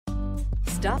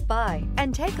Stop by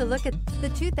and take a look at the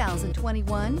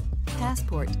 2021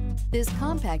 Passport. This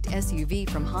compact SUV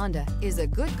from Honda is a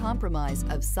good compromise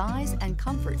of size and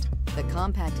comfort. The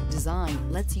compact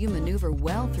design lets you maneuver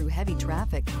well through heavy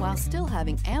traffic while still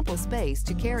having ample space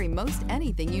to carry most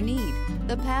anything you need.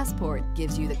 The Passport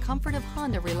gives you the comfort of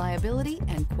Honda reliability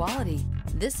and quality.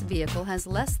 This vehicle has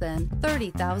less than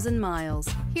 30,000 miles.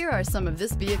 Here are some of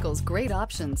this vehicle's great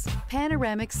options: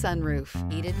 panoramic sunroof,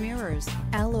 heated mirrors,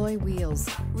 alloy wheels,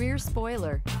 rear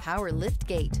spoiler, power lift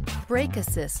gate, brake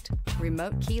assist,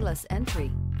 remote keyless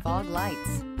entry, fog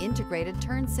lights, integrated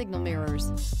turn signal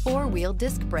mirrors, four-wheel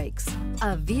disc brakes.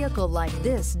 A vehicle like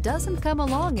this doesn't come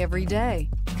along every day.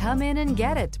 Come in and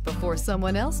get it before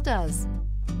someone else does.